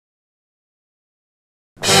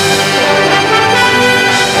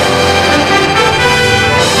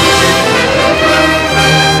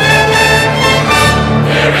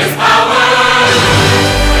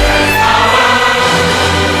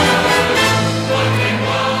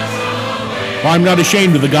For I'm not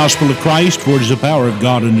ashamed of the gospel of Christ, for it is the power of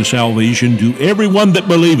God unto salvation to everyone that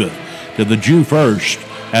believeth, to the Jew first,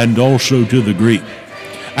 and also to the Greek.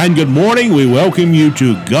 And good morning. We welcome you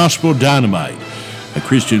to Gospel Dynamite, a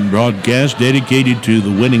Christian broadcast dedicated to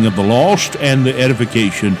the winning of the lost and the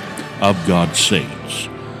edification of God's saints.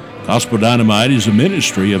 Gospel Dynamite is a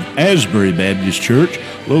ministry of Asbury Baptist Church,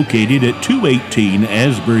 located at 218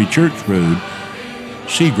 Asbury Church Road,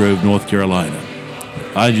 Seagrove, North Carolina.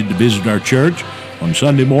 I invite you to visit our church on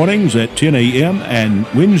Sunday mornings at 10 a.m. and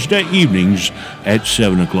Wednesday evenings at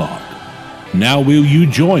 7 o'clock. Now will you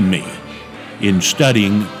join me in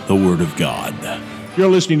studying the Word of God? You're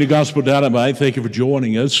listening to Gospel Dynamite. Thank you for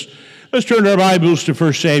joining us. Let's turn our Bibles to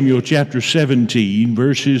 1 Samuel chapter 17,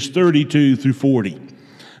 verses 32 through 40.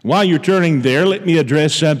 While you're turning there, let me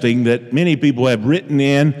address something that many people have written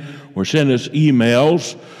in or sent us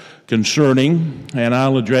emails concerning, and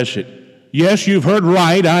I'll address it. Yes, you've heard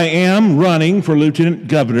right. I am running for Lieutenant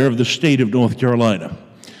Governor of the state of North Carolina.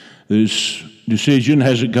 This decision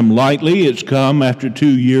hasn't come lightly. It's come after 2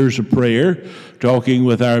 years of prayer, talking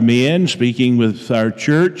with our men, speaking with our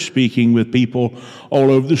church, speaking with people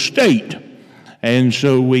all over the state. And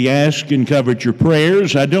so we ask and covet your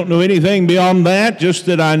prayers. I don't know anything beyond that, just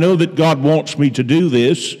that I know that God wants me to do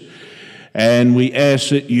this. And we ask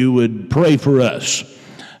that you would pray for us.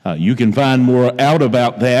 You can find more out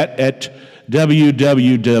about that at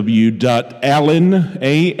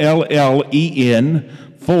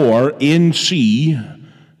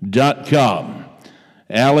www.allen4nc.com.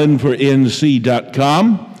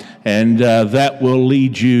 allen4nc.com, and that will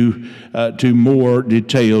lead you to more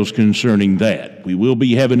details concerning that. We will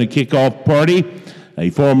be having a kickoff party, a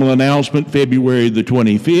formal announcement February the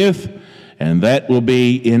 25th, and that will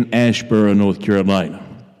be in Asheboro, North Carolina.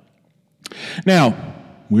 Now,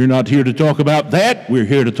 we're not here to talk about that. We're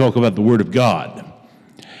here to talk about the Word of God.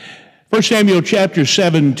 1 Samuel chapter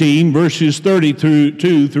 17, verses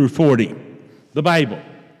 32 through 40. The Bible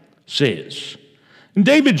says, "And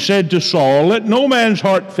David said to Saul, Let no man's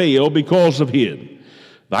heart fail because of him.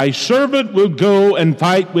 Thy servant will go and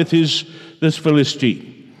fight with this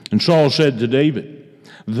Philistine. And Saul said to David,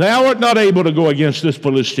 Thou art not able to go against this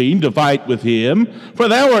Philistine to fight with him, for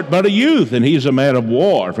thou art but a youth, and he is a man of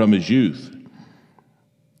war from his youth.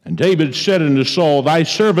 And David said unto Saul, Thy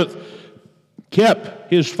servant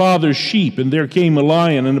kept his father's sheep, and there came a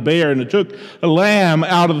lion and a bear, and it took a lamb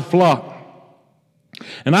out of the flock.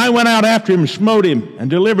 And I went out after him, smote him, and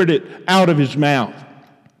delivered it out of his mouth.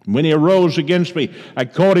 And when he arose against me, I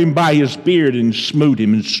caught him by his beard, and smote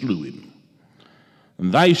him, and slew him.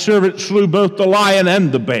 And thy servant slew both the lion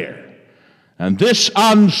and the bear. And this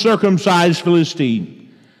uncircumcised Philistine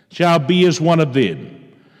shall be as one of them,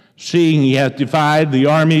 seeing he hath defied the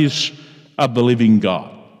armies of the living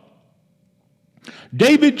God.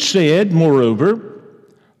 David said, moreover,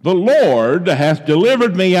 The Lord hath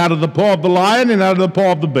delivered me out of the paw of the lion and out of the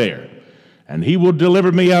paw of the bear, and he will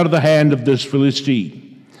deliver me out of the hand of this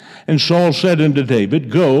Philistine. And Saul said unto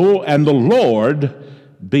David, Go, and the Lord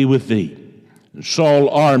be with thee. And Saul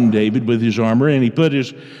armed David with his armor, and he put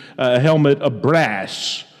his helmet of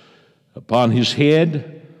brass upon his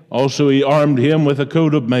head. Also he armed him with a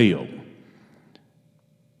coat of mail.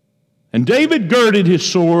 And David girded his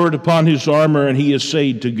sword upon his armor, and he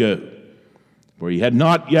essayed to go, for he had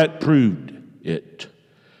not yet proved it.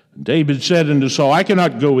 And David said unto Saul, I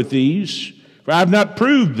cannot go with these, for I have not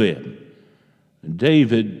proved them. And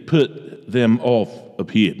David put them off of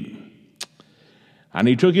him. And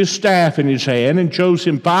he took his staff in his hand, and chose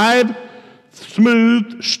him 5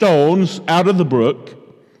 smooth stones out of the brook,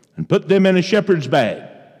 and put them in a shepherd's bag,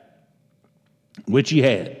 which he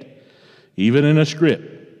had, even in a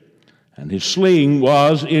scrip. And his sling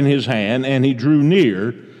was in his hand, and he drew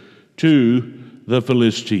near to the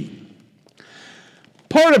Philistine.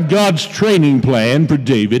 Part of God's training plan for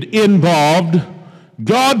David involved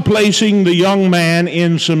God placing the young man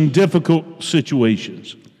in some difficult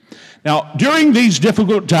situations. Now, during these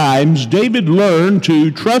difficult times, David learned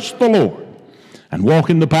to trust the Lord and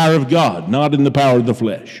walk in the power of God, not in the power of the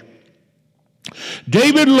flesh.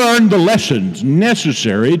 David learned the lessons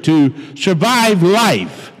necessary to survive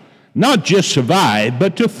life, not just survive,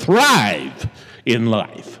 but to thrive in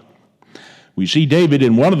life. We see David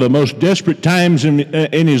in one of the most desperate times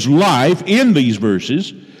in his life in these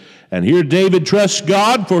verses, and here David trusts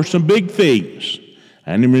God for some big things,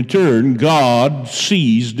 and in return, God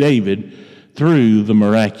sees David through the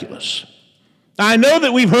miraculous. I know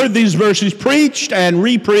that we've heard these verses preached and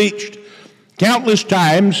repreached countless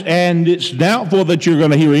times, and it's doubtful that you're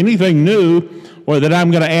going to hear anything new or that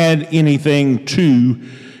I'm going to add anything to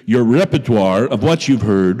your repertoire of what you've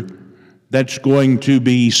heard that's going to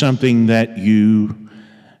be something that you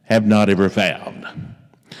have not ever found.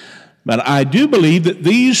 But I do believe that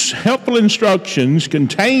these helpful instructions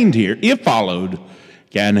contained here, if followed,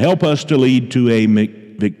 can help us to lead to a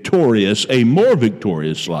more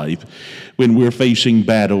victorious life when we're facing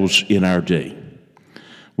battles in our day.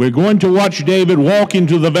 We're going to watch David walk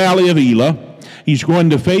into the valley of Elah. He's going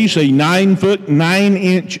to face a 9-foot,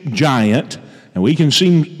 9-inch giant, and we can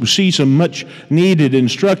see some much needed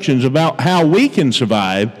instructions about how we can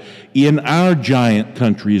survive in our giant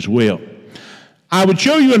country as well. I would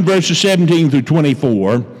show you in verses 17 through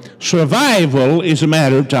 24, survival is a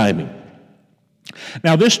matter of timing.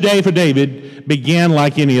 Now, this day for David began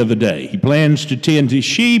like any other day. He plans to tend his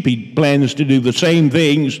sheep. He plans to do the same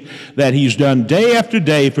things that he's done day after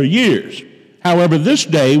day for years. However, this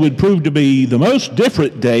day would prove to be the most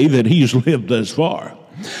different day that he's lived thus far.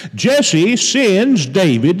 Jesse sends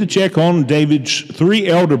David to check on David's 3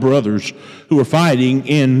 elder brothers who are fighting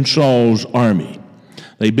in Saul's army.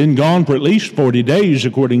 They've been gone for at least 40 days,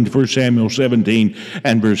 according to 1 Samuel 17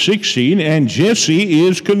 and verse 16, and Jesse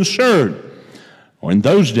is concerned. In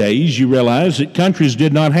those days, you realize that countries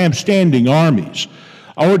did not have standing armies.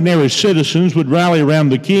 Ordinary citizens would rally around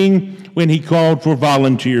the king when he called for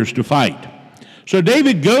volunteers to fight. So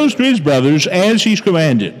David goes to his brothers as he's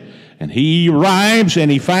commanded, and he arrives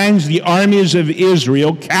and he finds the armies of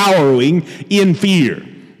Israel cowering in fear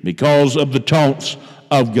because of the taunts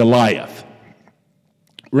of Goliath.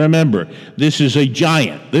 Remember, this is a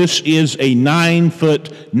giant. This is a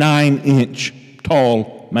 9-foot, 9-inch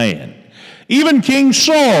tall man. Even King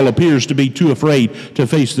Saul appears to be too afraid to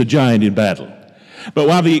face the giant in battle. But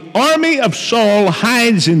while the army of Saul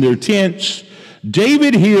hides in their tents,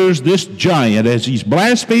 David hears this giant as he's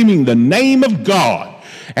blaspheming the name of God,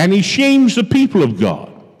 and he shames the people of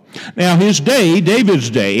God. Now, David's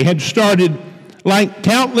day, had started like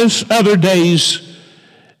countless other days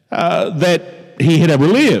that he had ever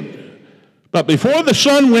lived. But before the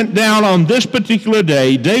sun went down on this particular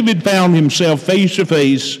day, David found himself face to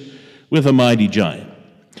face with a mighty giant.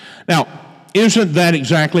 Now, isn't that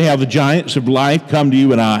exactly how the giants of life come to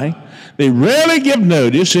you and I? They rarely give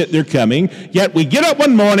notice that they're coming, yet we get up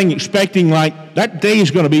one morning expecting like that day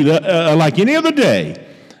is going to be like any other day.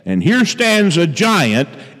 And here stands a giant.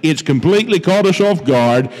 It's completely caught us off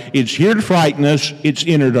guard. It's here to frighten us. It's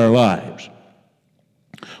entered our lives.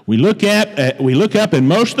 We look up, and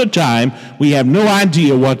most of the time, we have no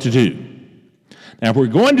idea what to do. Now, if we're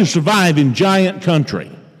going to survive in giant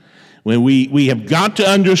country, when we have got to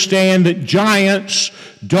understand that giants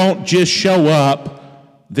don't just show up,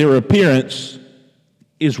 their appearance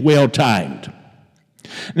is well timed.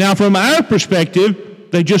 Now, from our perspective,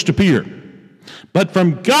 they just appear. But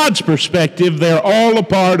from God's perspective, they're all a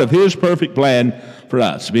part of His perfect plan for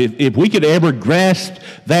us. If we could ever grasp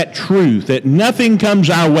that truth, that nothing comes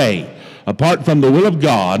our way apart from the will of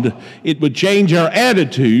God, it would change our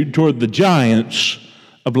attitude toward the giants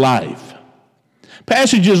of life.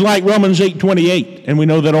 Passages like Romans 8:28, and we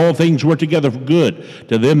know that all things work together for good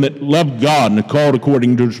to them that love God and are called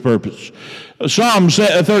according to His purpose. Psalms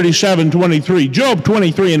 37:23, Job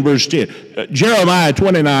 23 and verse 10, Jeremiah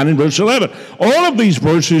 29 and verse 11. All of these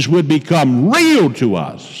verses would become real to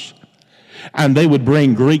us, and they would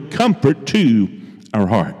bring great comfort to our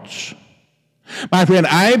hearts. My friend,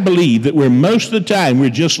 I believe that most of the time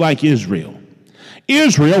we're just like Israel.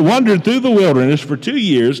 Israel wandered through the wilderness for 2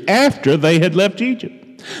 years after they had left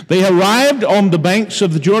Egypt. They arrived on the banks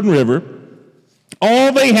of the Jordan River.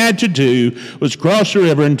 All they had to do was cross the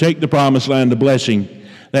river and take the promised land, the blessing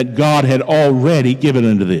that God had already given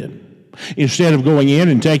unto them. Instead of going in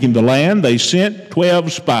and taking the land, they sent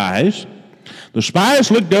 12 spies. The spies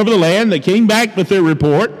looked over the land. They came back with their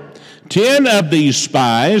report. 10 of these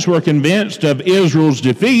spies were convinced of Israel's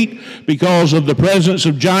defeat because of the presence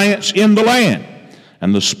of giants in the land.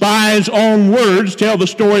 And the spies' own words tell the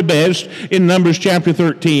story best in Numbers chapter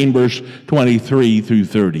 13, verse 23 through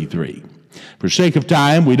 33. For sake of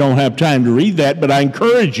time, we don't have time to read that, but I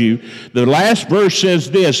encourage you, the last verse says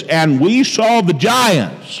this, and we saw the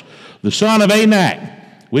giants, the son of Anak,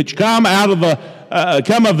 which come of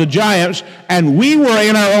the giants, and we were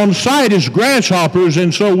in our own sight as grasshoppers,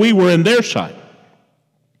 and so we were in their sight.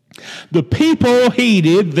 The people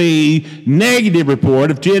heeded the negative report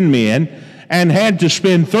of 10 men and had to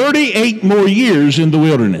spend 38 more years in the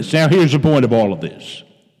wilderness. Now, here's the point of all of this.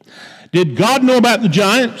 Did God know about the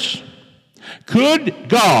giants? Could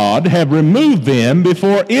God have removed them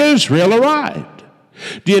before Israel arrived?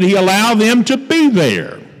 Did He allow them to be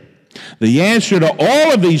there? The answer to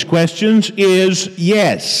all of these questions is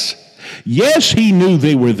yes. Yes, he knew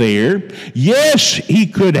they were there. Yes, he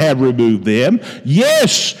could have removed them.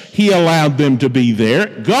 Yes, he allowed them to be there.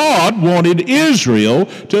 God wanted Israel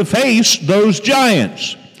to face those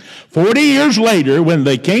giants. 40 years later, when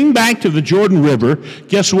they came back to the Jordan River,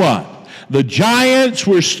 guess what? The giants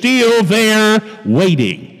were still there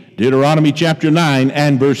waiting. Deuteronomy chapter 9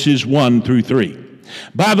 and verses 1 through 3.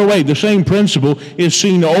 By the way, the same principle is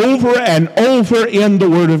seen over and over in the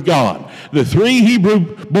Word of God. The 3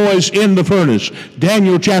 Hebrew boys in the furnace,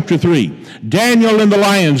 Daniel chapter 3. Daniel in the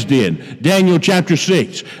lion's den, Daniel chapter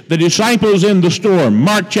 6. The disciples in the storm,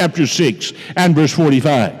 Mark chapter 6 and verse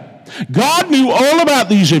 45. God knew all about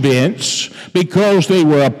these events because they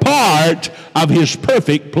were a part of his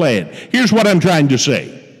perfect plan. Here's what I'm trying to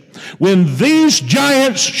say. When these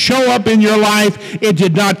giants show up in your life, it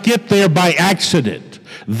did not get there by accident.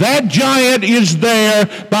 That giant is there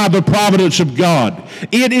by the providence of God.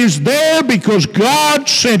 It is there because God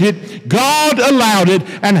sent it, God allowed it,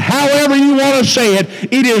 and however you want to say it,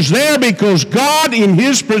 it is there because God in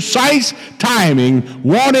his precise timing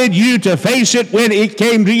wanted you to face it when it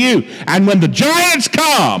came to you. And when the giants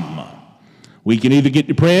come, we can either get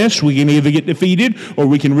depressed, we can either get defeated, or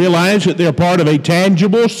we can realize that they're part of a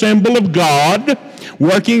tangible symbol of God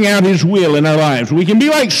working out his will in our lives. We can be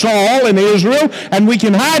like Saul in Israel, and we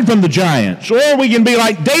can hide from the giants. Or we can be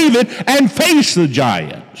like David and face the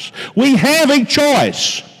giants. We have a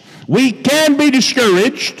choice. We can be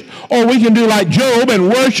discouraged, or we can do like Job and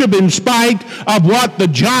worship in spite of what the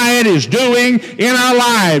giant is doing in our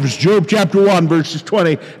lives. Job chapter 1, verses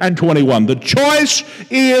 20 and 21. The choice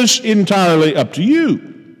is entirely up to you.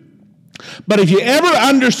 But if you ever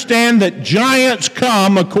understand that giants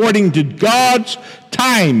come according to God's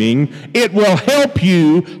timing, it will help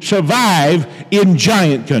you survive in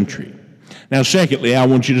giant country. Now, secondly, I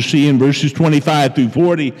want you to see in verses 25 through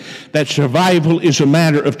 40 that survival is a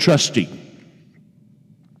matter of trusting.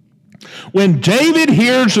 When David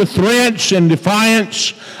hears the threats and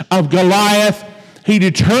defiance of Goliath, he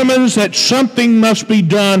determines that something must be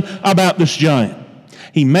done about this giant.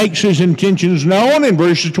 He makes his intentions known in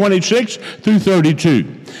verses 26 through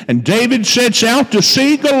 32. And David sets out to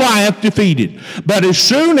see Goliath defeated. But as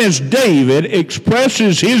soon as David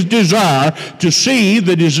expresses his desire to see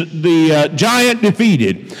the giant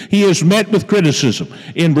defeated, he is met with criticism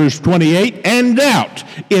in verse 28 and doubt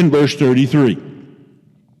in verse 33.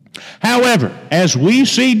 However, as we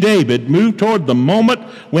see David move toward the moment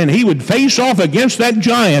when he would face off against that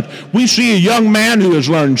giant, we see a young man who has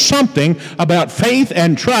learned something about faith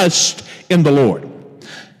and trust in the Lord.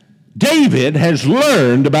 David has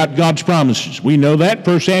learned about God's promises. We know that,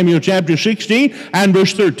 1 Samuel chapter 16 and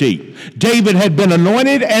verse 13. David had been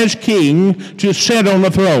anointed as king to sit on the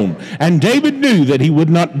throne, and David knew that he would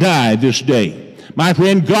not die this day. My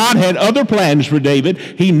friend, God had other plans for David.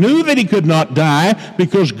 He knew that he could not die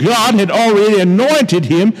because God had already anointed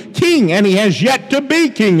him king, and he has yet to be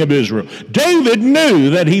king of Israel. David knew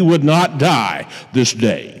that he would not die this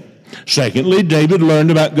day. Secondly, David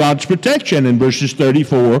learned about God's protection in verses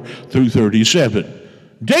 34 through 37.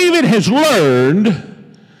 David has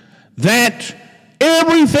learned that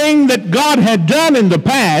everything that God had done in the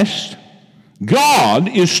past, God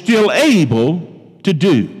is still able to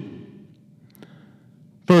do.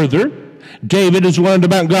 Further, David has learned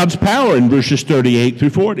about God's power in verses 38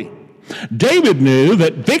 through 40. David knew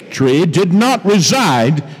that victory did not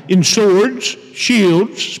reside in swords,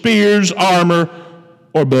 shields, spears, armor,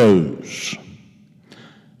 or bows.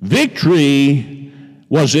 Victory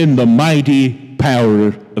was in the mighty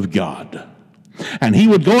power of God. And he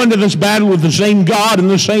would go into this battle with the same God and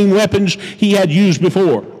the same weapons he had used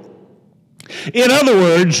before. In other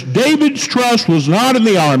words, David's trust was not in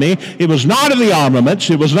the army, it was not in the armaments,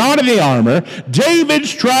 it was not in the armor.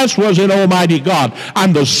 David's trust was in Almighty God.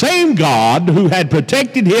 And the same God who had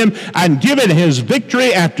protected him and given his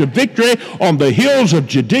victory after victory on the hills of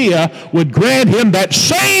Judea would grant him that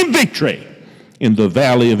same victory in the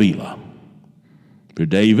valley of Elah. For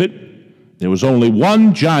David, there was only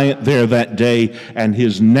one giant there that day, and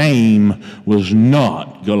his name was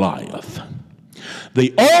not Goliath.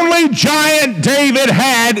 The only giant David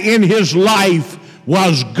had in his life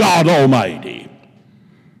was God Almighty.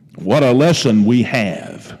 What a lesson we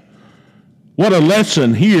have. What a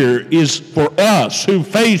lesson here is for us who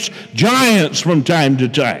face giants from time to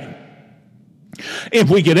time. If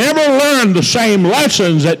we could ever learn the same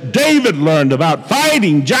lessons that David learned about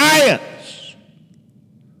fighting giants,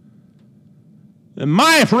 then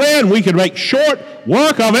my friend, we could make short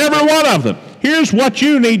work of every one of them. Here's what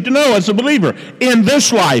you need to know as a believer in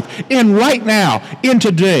this life, in right now, in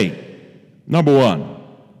today. Number one,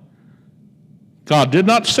 God did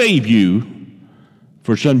not save you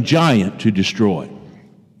for some giant to destroy.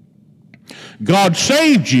 God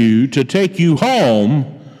saved you to take you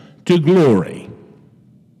home to glory.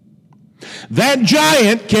 That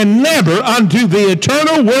giant can never undo the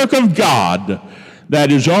eternal work of God that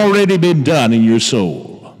has already been done in your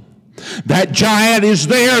soul. That giant is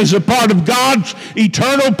there as a part of God's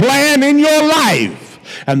eternal plan in your life.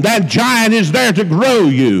 And that giant is there to grow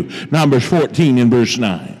you. Numbers 14 and verse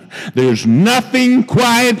 9. There's nothing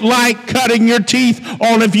quite like cutting your teeth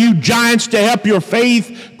on a few giants to help your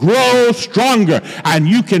faith grow stronger. And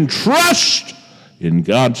you can trust in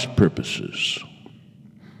God's purposes.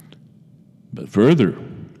 But further,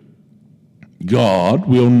 God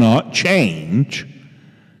will not change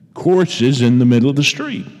courses in the middle of the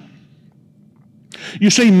stream. You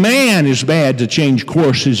see, man is bad to change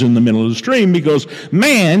courses in the middle of the stream because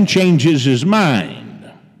man changes his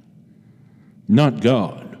mind, not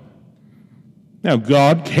God. Now,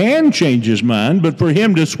 God can change his mind, but for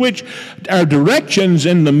him to switch our directions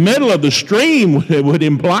in the middle of the stream would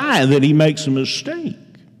imply that he makes a mistake.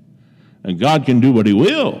 And God can do what he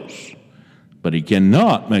wills, but he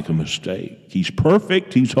cannot make a mistake. He's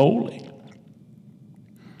perfect, he's holy.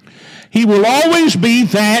 He will always be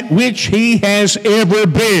that which he has ever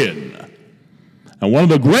been. And one of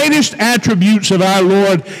the greatest attributes of our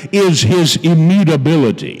Lord is his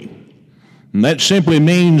immutability. And that simply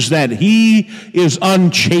means that he is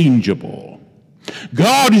unchangeable.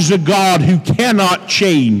 God is a God who cannot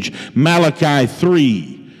change. Malachi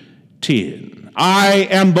 3:10. I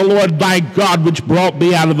am the Lord thy God which brought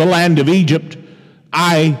thee out of the land of Egypt.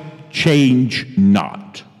 I change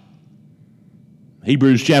not.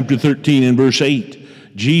 Hebrews chapter 13 and verse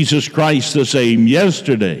 8. Jesus Christ the same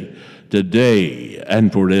yesterday, today,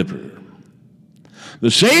 and forever.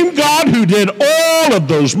 The same God who did all of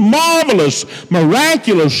those marvelous,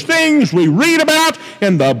 miraculous things we read about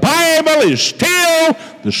in the Bible is still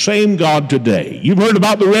the same God today. You've heard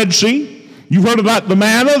about the Red Sea. You've heard about the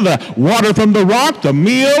manna, the water from the rock, the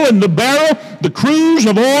meal in the barrel, the cruse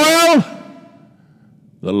of oil,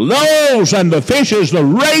 the loaves and the fishes, the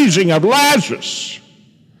raising of Lazarus.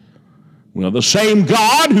 Well, the same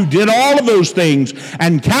God who did all of those things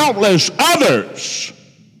and countless others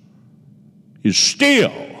is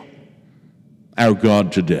still our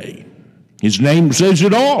God today. His name says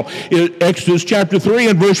it all. In Exodus chapter 3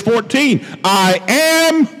 and verse 14, I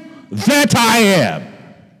am that I am.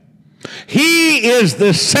 He is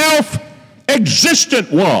the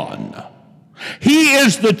self-existent one. He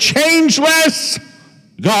is the changeless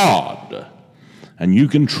God. And you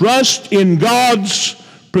can trust in God's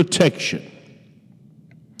protection.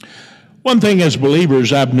 One thing as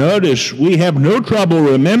believers I've noticed, we have no trouble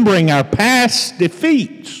remembering our past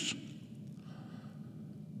defeats.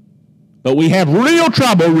 But we have real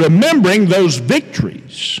trouble remembering those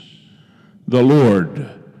victories the Lord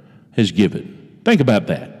has given. Think about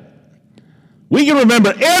that. We can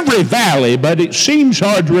remember every valley, but it seems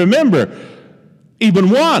hard to remember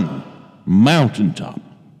even one mountaintop.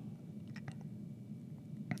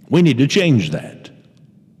 We need to change that.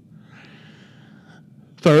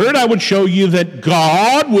 Third, I would show you that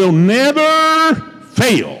God will never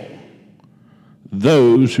fail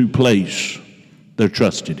those who place their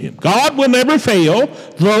trust in him. God will never fail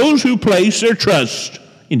those who place their trust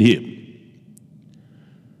in him.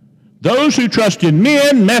 Those who trust in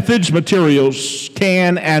men, methods, materials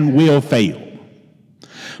can and will fail.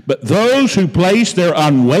 But those who place their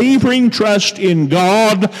unwavering trust in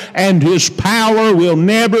God and his power will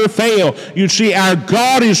never fail. You see, our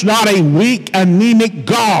God is not a weak, anemic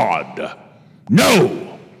God.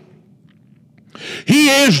 No. He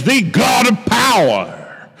is the God of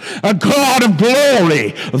power, a God of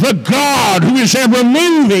glory, the God who is ever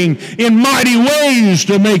moving in mighty ways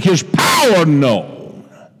to make his power known.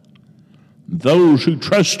 Those who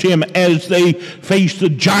trust him as they face the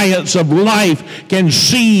giants of life can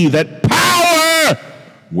see that power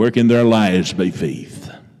work in their lives by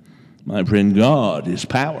faith. My friend, God is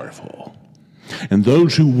powerful. And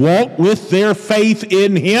those who walk with their faith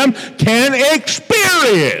in him can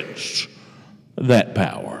experience that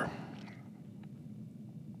power.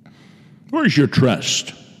 Where's your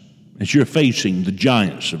trust as you're facing the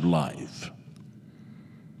giants of life?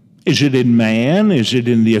 Is it in man? Is it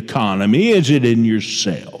in the economy? Is it in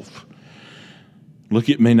yourself? Look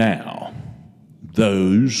at me now.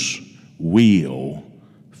 Those will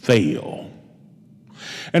fail.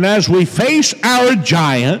 And as we face our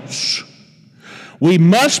giants, we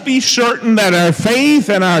must be certain that our faith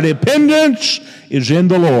and our dependence is in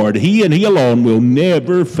the Lord. He and he alone will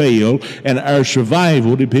never fail, and our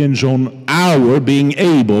survival depends on our being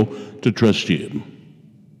able to trust him.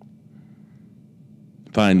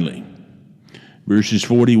 Finally, verses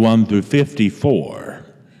 41 through 54.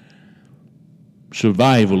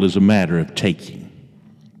 Survival is a matter of taking.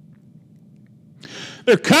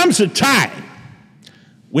 There comes a time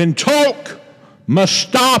when talk must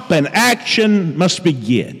stop and action must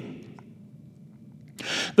begin.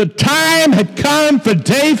 The time had come for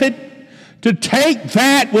David to take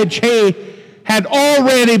that which he had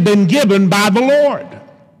already been given by the Lord.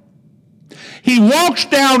 He walks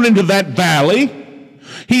down into that valley.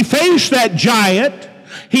 He faced that giant.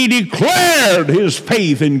 He declared his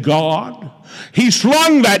faith in God. He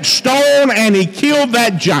slung that stone and he killed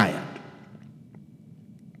that giant.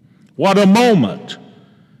 What a moment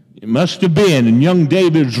it must have been in young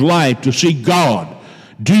David's life to see God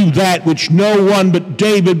do that which no one but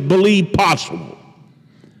David believed possible.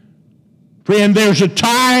 Friend, there's a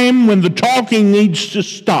time when the talking needs to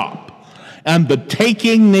stop and the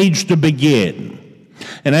taking needs to begin.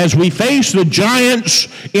 And as we face the giants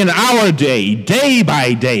in our day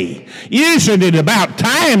by day, isn't it about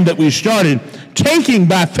time that we started taking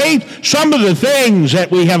by faith some of the things that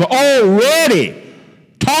we have already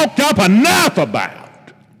talked up enough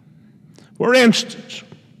about? For instance,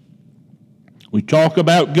 we talk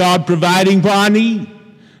about God providing for our need.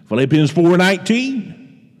 Philippians 4:19.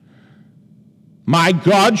 My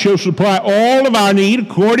God shall supply all of our need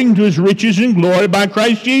according to his riches and glory by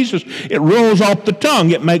Christ Jesus. It rolls off the tongue.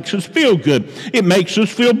 It makes us feel good. It makes us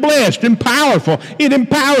feel blessed and powerful. It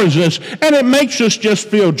empowers us, and it makes us just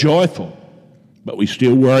feel joyful. But we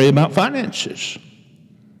still worry about finances.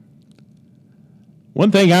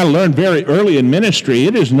 One thing I learned very early in ministry,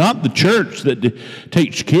 it is not the church that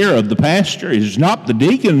takes care of the pastor. It is not the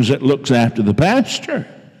deacons that looks after the pastor.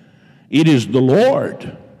 It is the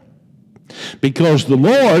Lord. Because the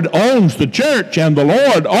Lord owns the church, and the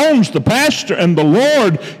Lord owns the pastor, and the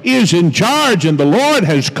Lord is in charge, and the Lord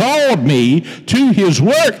has called me to his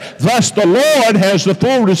work. Thus the Lord has the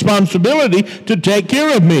full responsibility to take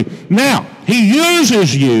care of me. Now, he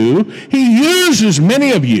uses you, he uses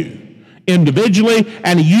many of you individually,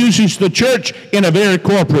 and he uses the church in a very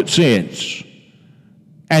corporate sense.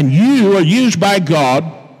 And you are used by God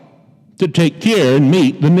to take care and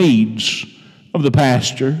meet the needs of the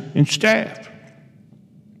pastor and staff.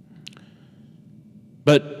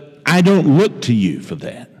 But I don't look to you for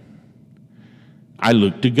that. I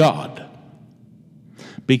look to God,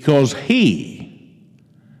 because he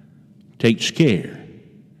takes care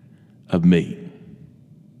of me.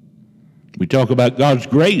 We talk about God's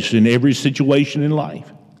grace in every situation in life,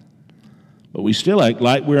 but we still act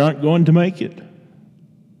like we aren't going to make it.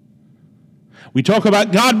 We talk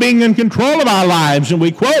about God being in control of our lives, and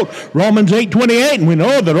we quote Romans 8:28, and we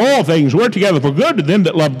know that all things work together for good to them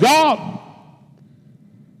that love God.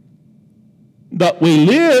 But we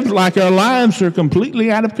live like our lives are completely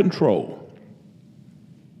out of control.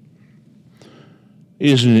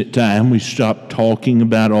 Isn't it time we stop talking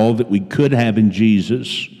about all that we could have in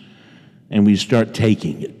Jesus and we start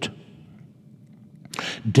taking it?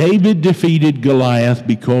 David defeated Goliath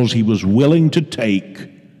because he was willing to take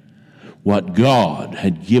what God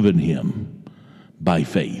had given him by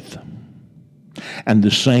faith. And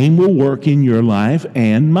the same will work in your life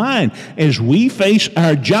and mine. As we face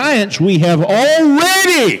our giants, we have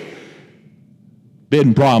already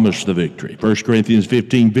been promised the victory. 1 Corinthians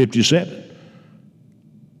 15:57.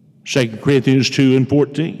 2 Corinthians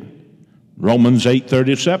 2:14. Romans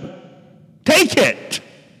 8:37. Take it.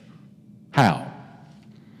 How?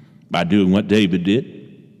 By doing what David did.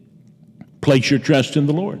 Place your trust in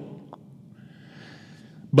the Lord.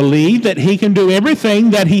 Believe that he can do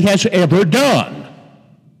everything that he has ever done.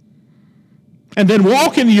 And then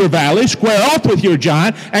walk into your valley, square off with your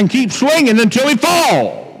giant, and keep swinging until he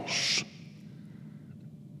falls.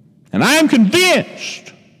 And I am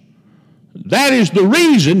convinced that is the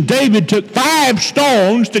reason David took 5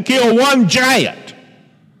 stones to kill one giant.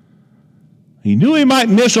 He knew he might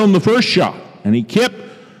miss on the first shot, and he kept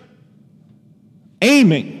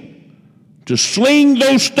aiming to sling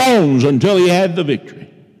those stones until he had the victory.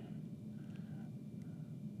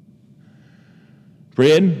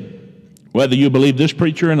 Friend, whether you believe this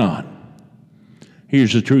preacher or not,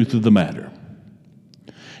 here's the truth of the matter.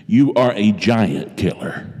 You are a giant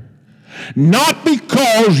killer. Not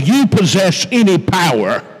because you possess any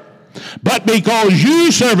power, but because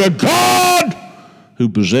you serve a God who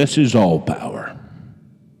possesses all power.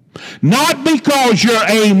 Not because your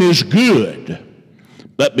aim is good,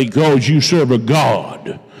 but because you serve a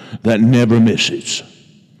God that never misses.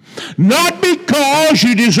 Not because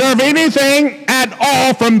you deserve anything at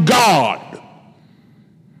all from God,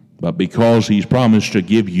 but because he's promised to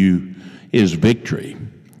give you his victory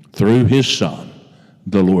through his Son,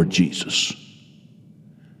 the Lord Jesus.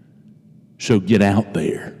 So get out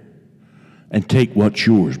there and take what's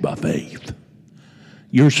yours by faith.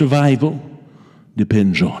 Your survival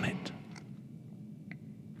depends on it.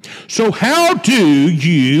 So how do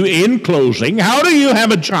you, in closing, how do you have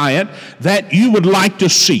a giant that you would like to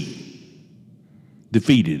see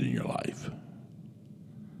defeated in your life?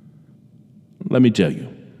 Let me tell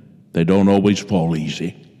you, they don't always fall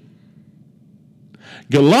easy.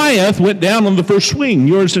 Goliath went down on the first swing.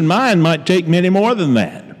 Yours and mine might take many more than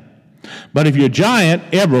that. But if your giant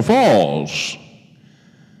ever falls,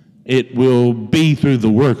 it will be through the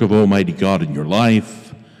work of Almighty God in your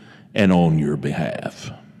life and on your behalf.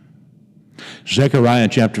 Zechariah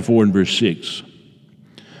chapter 4 and verse 6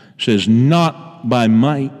 says, "Not by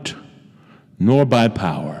might nor by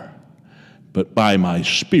power, but by my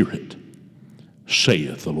Spirit,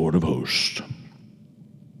 saith the Lord of hosts."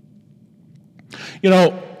 You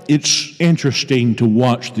know, it's interesting to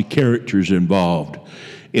watch the characters involved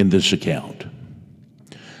in this account.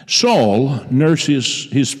 Saul nurses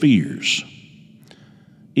his fears.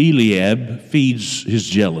 Eliab feeds his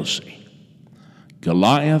jealousy.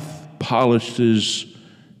 Goliath polishes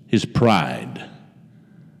his pride.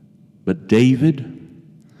 But David,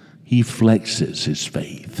 he flexes his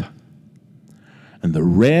faith. And the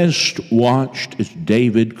rest watched as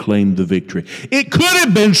David claimed the victory. It could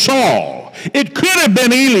have been Saul. It could have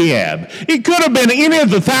been Eliab. It could have been any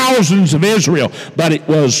of the thousands of Israel. But it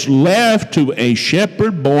was left to a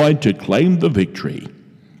shepherd boy to claim the victory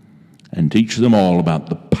and teach them all about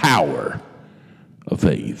the power of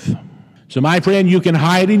faith. So my friend, you can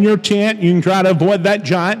hide in your tent. You can try to avoid that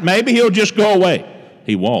giant. Maybe he'll just go away.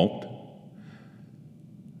 He won't.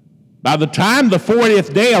 By the time the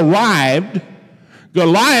 40th day arrived,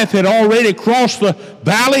 Goliath had already crossed the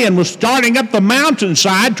valley and was starting up the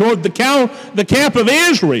mountainside toward the camp of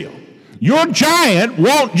Israel. Your giant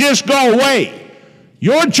won't just go away.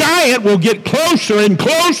 Your giant will get closer and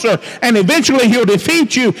closer, and eventually he'll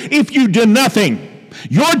defeat you if you do nothing.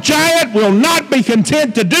 Your giant will not be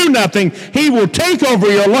content to do nothing. He will take over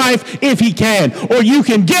your life if he can. Or you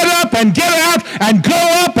can get up and get out and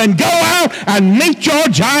go up and go out and meet your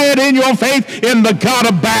giant in your faith in the God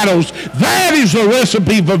of battles. That is the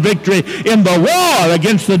recipe for victory in the war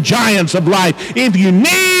against the giants of life. If you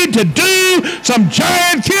need to do some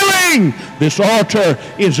giant killing, this altar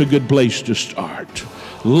is a good place to start.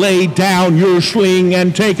 Lay down your sling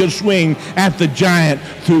and take a swing at the giant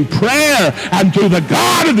through prayer and through the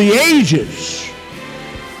God of the ages.